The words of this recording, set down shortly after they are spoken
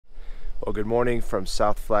Well, good morning from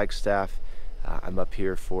South Flagstaff. I'm up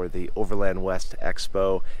here for the Overland West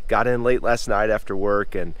Expo. Got in late last night after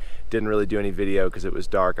work and didn't really do any video because it was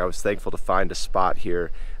dark. I was thankful to find a spot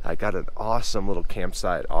here. I got an awesome little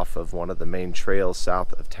campsite off of one of the main trails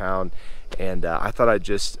south of town, and I thought I'd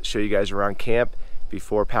just show you guys around camp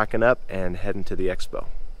before packing up and heading to the expo.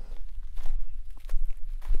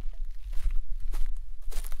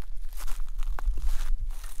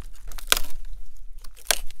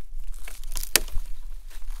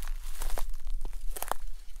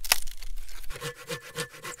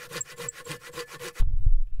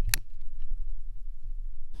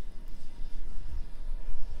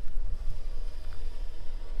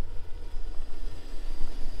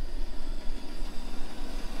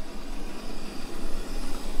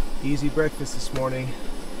 Easy breakfast this morning,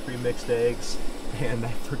 pre-mixed eggs, and I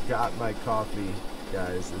forgot my coffee,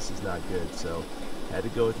 guys. This is not good, so I had to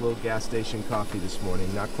go with a little gas station coffee this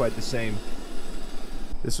morning. Not quite the same.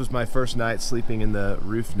 This was my first night sleeping in the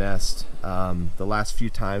roof nest. The last few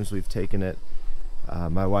times we've taken it,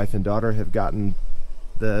 my wife and daughter have gotten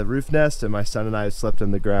the roof nest, and my son and I have slept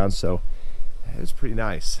on the ground, so it was pretty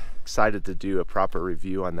nice. Excited to do a proper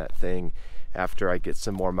review on that thing after I get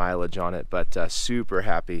some more mileage on it, but super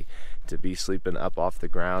happy to be sleeping up off the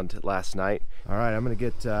ground last night. All right, I'm gonna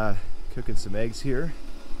get cooking some eggs here,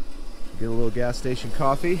 get a little gas station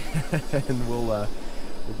coffee, and we'll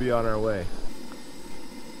be on our way.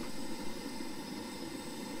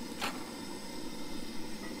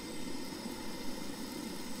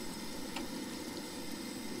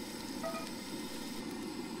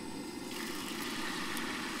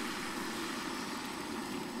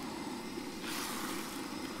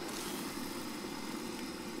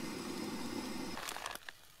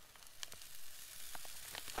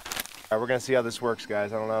 All right, we're gonna see how this works,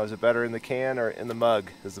 guys. I don't know, is it better in the can or in the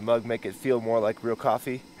mug? Does the mug make it feel more like real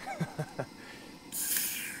coffee?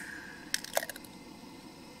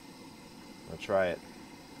 I'll try it.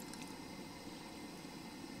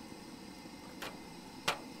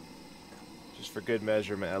 Just for good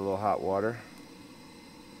measurement, add a little hot water.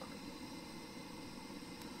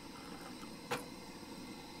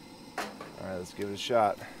 All right, let's give it a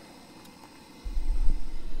shot.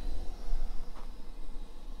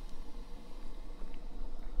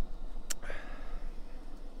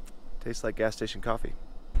 Tastes like gas station coffee.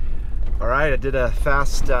 All right, I did a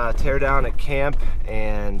fast tear down at camp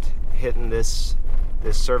and hitting this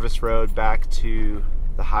service road back to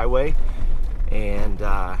the highway, and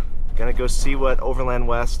gonna go see what Overland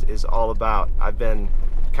West is all about. I've been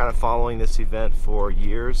kind of following this event for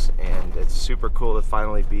years, and it's super cool to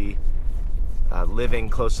finally be living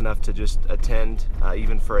close enough to just attend,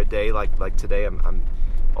 even for a day like today. I'm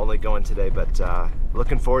only going today, but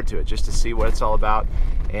looking forward to it just to see what it's all about,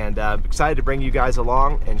 and excited to bring you guys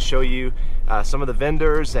along and show you some of the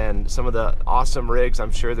vendors and some of the awesome rigs. I'm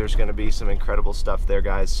sure there's going to be some incredible stuff there,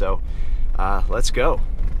 guys, so let's go.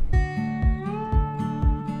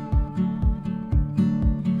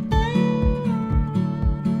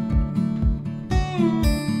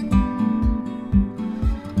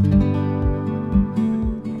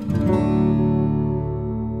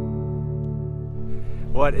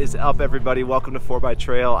 What is up, everybody? Welcome to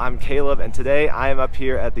 4x-Trail. I'm Caleb, and today I am up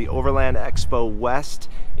here at the Overland Expo West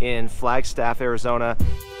in Flagstaff, Arizona.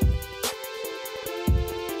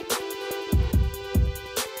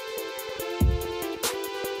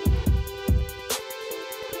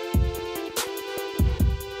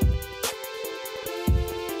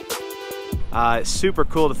 It's super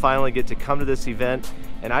cool to finally get to come to this event,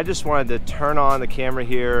 and I just wanted to turn on the camera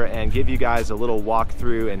here and give you guys a little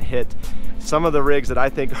walkthrough and hit some of the rigs that I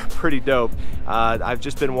think are pretty dope. I've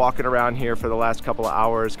just been walking around here for the last couple of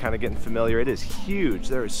hours, kind of getting familiar. It is huge.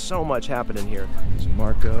 There is so much happening here. There's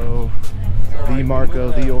Marco,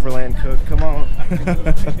 the Overland cook. Come on.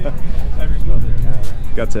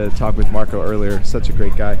 Got to talk with Marco earlier. Such a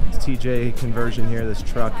great guy. It's TJ conversion here, this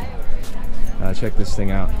truck. Check this thing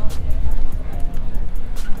out.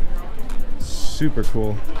 Super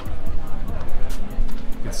cool.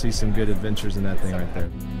 You can see some good adventures in that thing right there.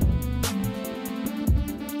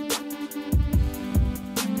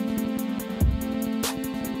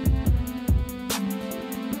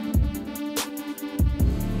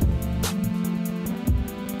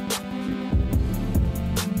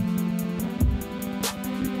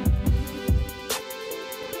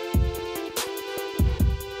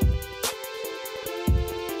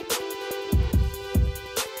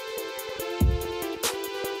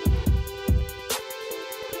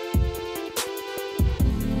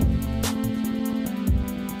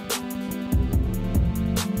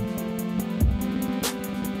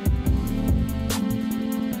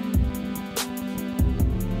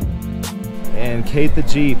 and Kate the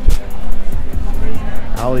Jeep.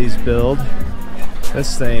 Ollie's build.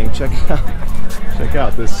 This thing, check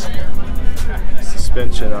out this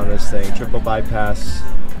suspension on this thing. Triple bypass,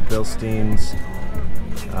 Bilsteins.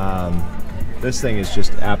 This thing is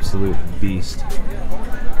just absolute beast.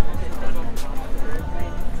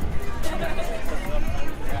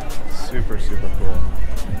 Super, super cool.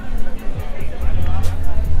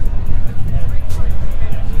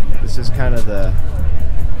 This is kind of the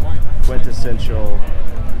quintessential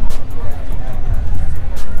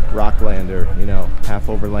Rocklander, you know, half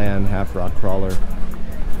overland, half rock crawler.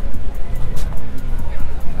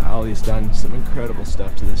 Ollie's done some incredible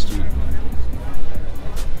stuff to this Jeep.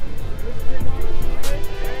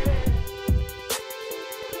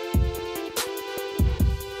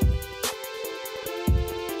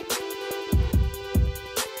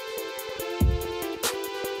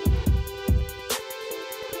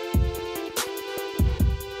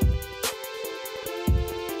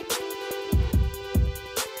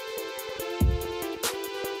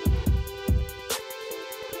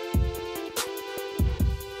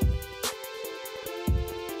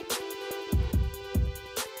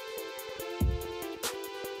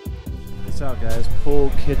 What's up, guys?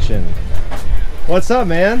 Pool kitchen. What's up,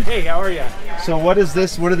 man? Hey, how are you? So what is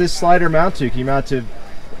this? What did this slider mount to? Can you mount to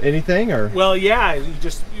anything, or? Well, yeah, you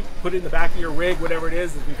put it in the back of your rig, whatever it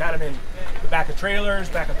is. We've had them in the back of trailers,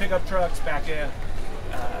 back of pickup trucks, back of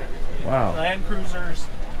wow, Land Cruisers.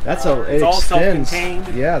 That's it's all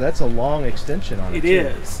self-contained. Yeah, that's a long extension on it. It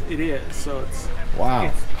is. So it's wow.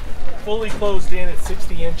 It's fully closed in at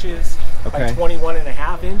 60 inches by Okay.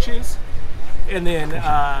 21.5 inches, and then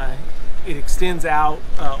it extends out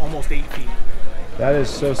almost 8 feet. That is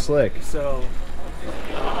so slick. So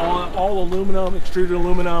all aluminum, extruded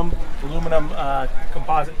aluminum,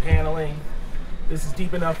 composite paneling. This is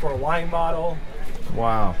deep enough for a wine bottle.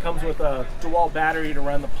 Wow. Comes with a DeWalt battery to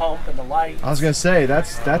run the pump and the lights. I was gonna say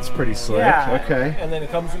that's pretty slick. Yeah. Okay. And then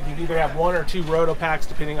it comes with, you can either have 1 or 2 roto packs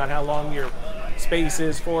depending on how long your space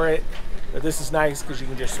is for it. But this is nice because you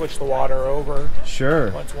can just switch the water over.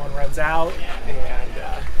 Sure. Once one runs out, and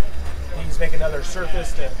you just make another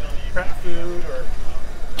surface to prep food or.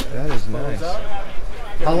 That is nice.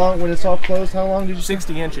 How long, when it's all closed, how long did you say?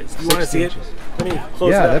 60 inches. Do you want to see it? Let me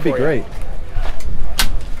close it Yeah, up that'd be for you. great.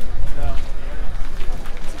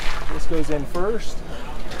 This goes in first.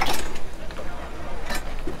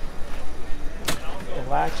 It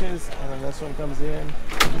latches, and then this one comes in.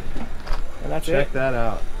 And that's Check it. that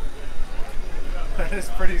out. That is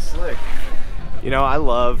pretty slick. You know, I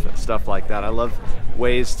love stuff like that. I love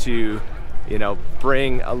ways to, you know,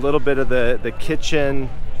 bring a little bit of the kitchen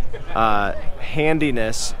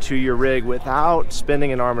handiness to your rig without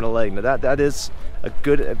spending an arm and a leg. Now that is a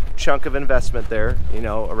good chunk of investment there, you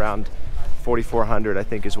know, around 4,400 I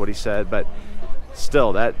think is what he said, but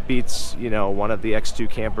still that beats, you know, one of the X2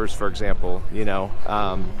 campers, for example, you know,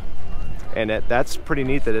 and that's pretty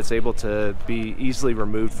neat that it's able to be easily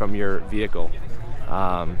removed from your vehicle.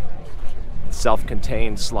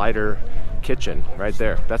 Self-contained slider kitchen right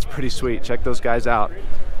there. That's pretty sweet. Check those guys out.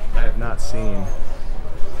 I have not seen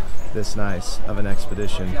this nice of an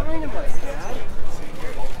expedition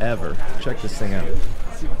ever. Check this thing out.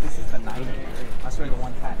 See, this is the 90. That's where the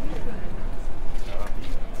 110.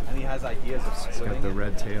 And he has ideas of It's got the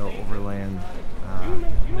red tail Overland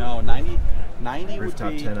No, 90 would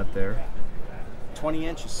rooftop be tent up there. 20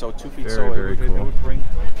 inches, so 2 feet. Very, So very cool. it would bring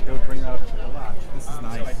that up to the lodge. This is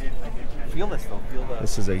nice. Feel this though. Feel the.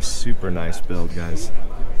 This is a super nice build, guys.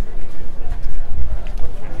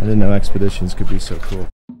 I didn't know expeditions could be so cool.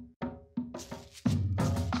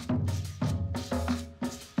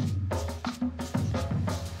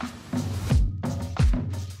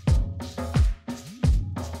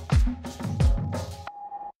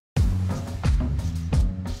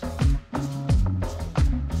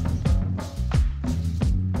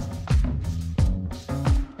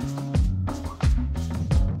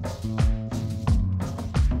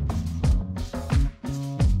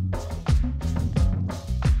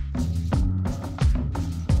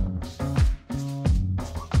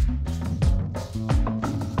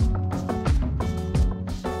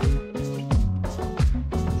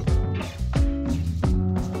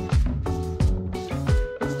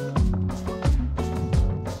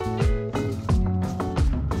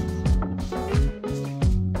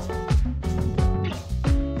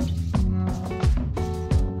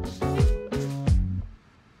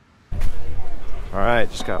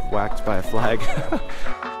 Alright, just got whacked by a flag.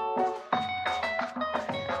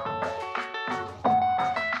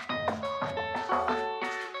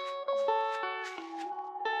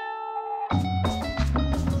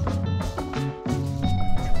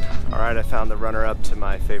 Alright, Alright, I found the runner-up to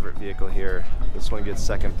my favorite vehicle here. This one gets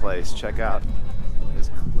second place. Check out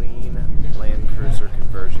this clean Land Cruiser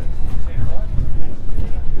conversion.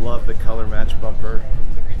 Love the color match bumper.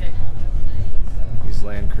 These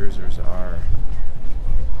Land Cruisers are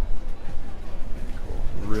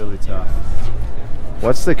cool. Really tough.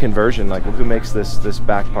 What's the conversion like? Who makes this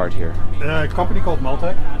back part here? A company called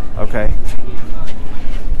Maltec. Okay.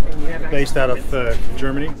 Based out of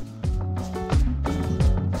Germany.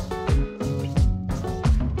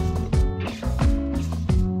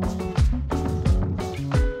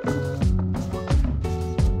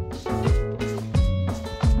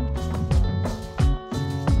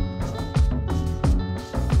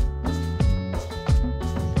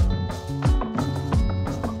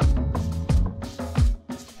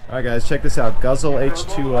 Alright guys, check this out. Guzzle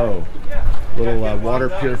H2O. Little water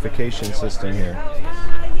purification system here.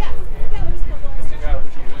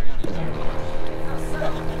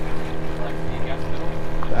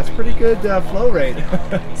 That's pretty good flow rate.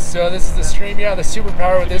 So this is the stream. Yeah, the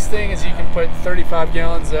superpower with this thing is you can put 35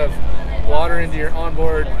 gallons of water into your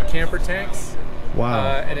onboard camper tanks. Wow.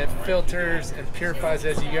 And it filters and purifies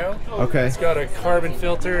as you go. Okay. It's got a carbon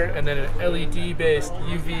filter and then an LED-based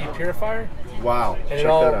UV purifier. Wow. And Check it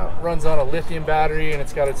all that out. runs on a lithium battery, and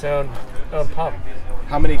it's got its own pump.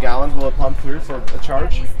 How many gallons will it pump through for a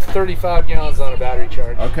charge? 35 gallons on a battery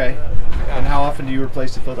charge. Okay. And how often do you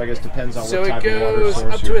replace the filter? I guess depends on So what type it of water goes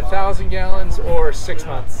source up to you're... 1,000 gallons or 6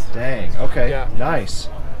 months. Dang. Okay. Yeah. Nice.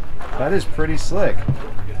 That is pretty slick.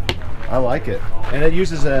 I like it. And it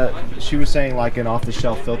uses she was saying like an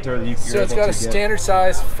off-the-shelf filter that you can. So it's got a standard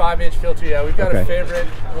size 5-inch filter. Yeah, we've got a favorite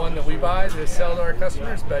one that we buy to sell to our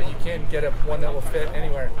customers, but you can get one that will fit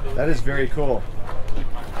anywhere. That is very cool.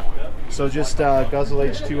 So just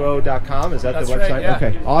guzzleh2o.com, is that the website? Right, yeah.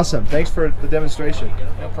 Okay, awesome. Thanks for the demonstration.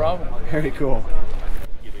 No problem. Very cool.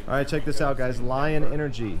 All right, check this out, guys. Lion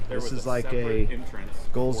Energy. This is like a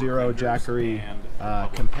Goal Zero Jackery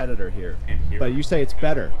competitor here. But you say it's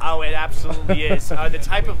better. Oh, it absolutely is. The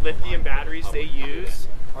type of lithium batteries they use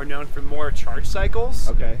are known for more charge cycles.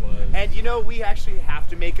 Okay. And you know, we actually have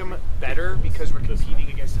to make them better because we're competing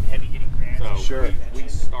against some heavy-hitting brands. So sure.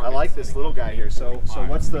 I like this little guy here. So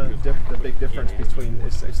what's the big difference between,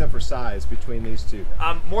 except for size, between these two?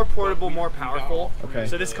 More portable, more powerful. Okay.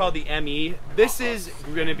 So this is called the ME. This is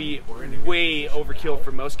going to be way overkill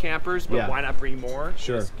for most campers, but why not bring more?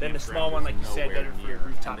 Sure. Then the small one, like you said, better for your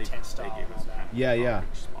rooftop tent style. Yeah.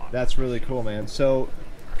 That's really cool, man. So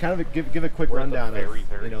kind of give a quick rundown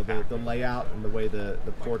of the layout and the way the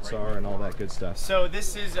ports are and all that good stuff. So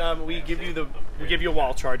this is we give you a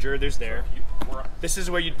wall charger. This is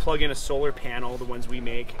where you'd plug in a solar panel, the ones we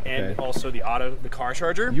make, and also the car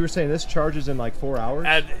charger. You were saying this charges in like 4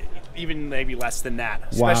 hours? Even maybe less than that.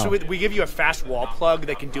 Wow. Especially we give you a fast wall plug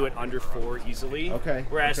that can do it under 4 easily. Okay.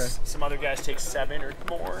 Whereas some other guys take 7 or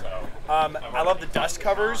more. I love the dust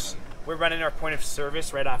covers. We're running our point of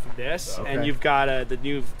service right off of this, and you've got the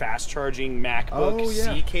new fast charging MacBook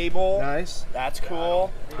C cable. Nice. That's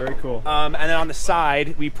cool. Very cool. And then on the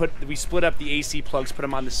side, we split up the AC plugs, put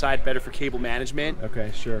them on the side, better for cable management.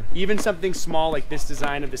 Okay, sure. Even something small like this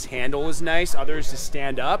design of this handle is nice. Others just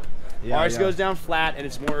stand up. Ours goes down flat, and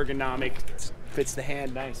it's more ergonomic. It fits the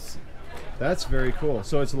hand nice. That's very cool.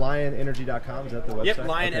 So it's lionenergy.com, is that the website? Yep,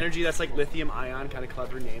 Lion Energy. That's like lithium ion, kind of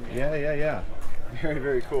clever name. Yeah. Very,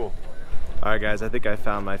 very cool. All right, guys, I think I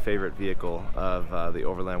found my favorite vehicle of the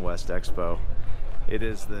Overland West Expo. It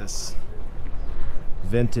is this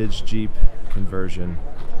vintage Jeep conversion.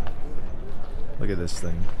 Look at this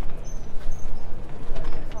thing.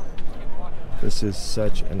 This is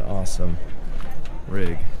such an awesome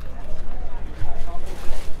rig.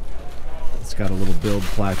 It's got a little build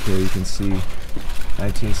plaque here. You can see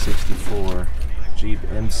 1964 Jeep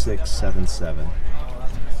M677.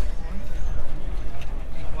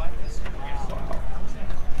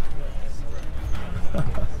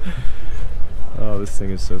 Oh, this thing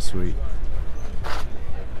is so sweet.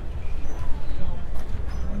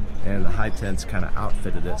 And the high tent's kind of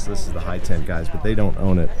outfitted it. So this is the high tent guys, but they don't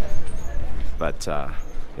own it. But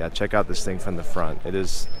yeah, check out this thing from the front. It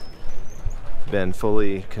has been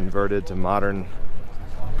fully converted to modern,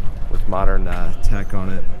 with modern tech on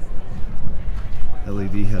it.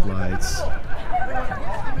 LED headlights.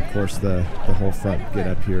 Of course, the whole front get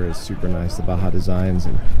up here is super nice. The Baja designs,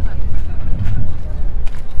 and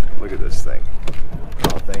look at this thing.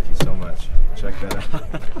 Oh, thank you so much. Check that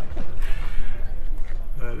out.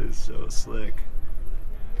 That is so slick.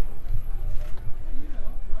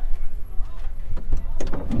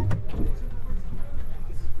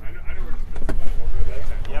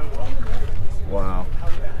 Wow.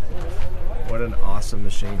 What an awesome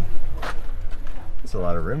machine. There's a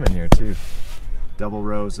lot of room in here too. Double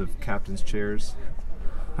rows of captain's chairs.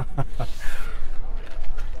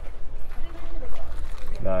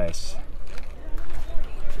 Nice.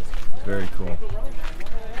 Very cool.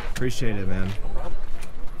 Appreciate it, man.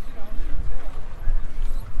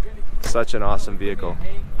 Such an awesome vehicle.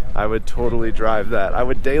 I would totally drive that. I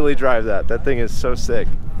would daily drive that. That thing is so sick.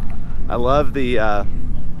 I love the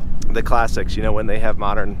classics, you know, when they have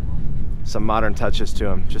some modern touches to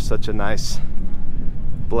them. Just such a nice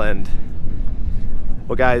blend.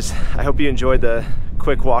 Well guys, I hope you enjoyed the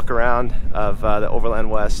quick walk around of the Overland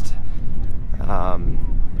West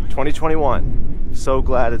 2021. So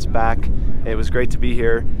glad it's back. It was great to be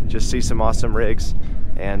here, just see some awesome rigs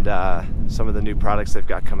and some of the new products they've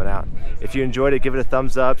got coming out. If you enjoyed it, give it a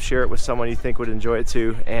thumbs up, share it with someone you think would enjoy it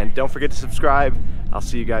too, and don't forget to subscribe. I'll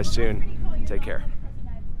see you guys soon. Take care.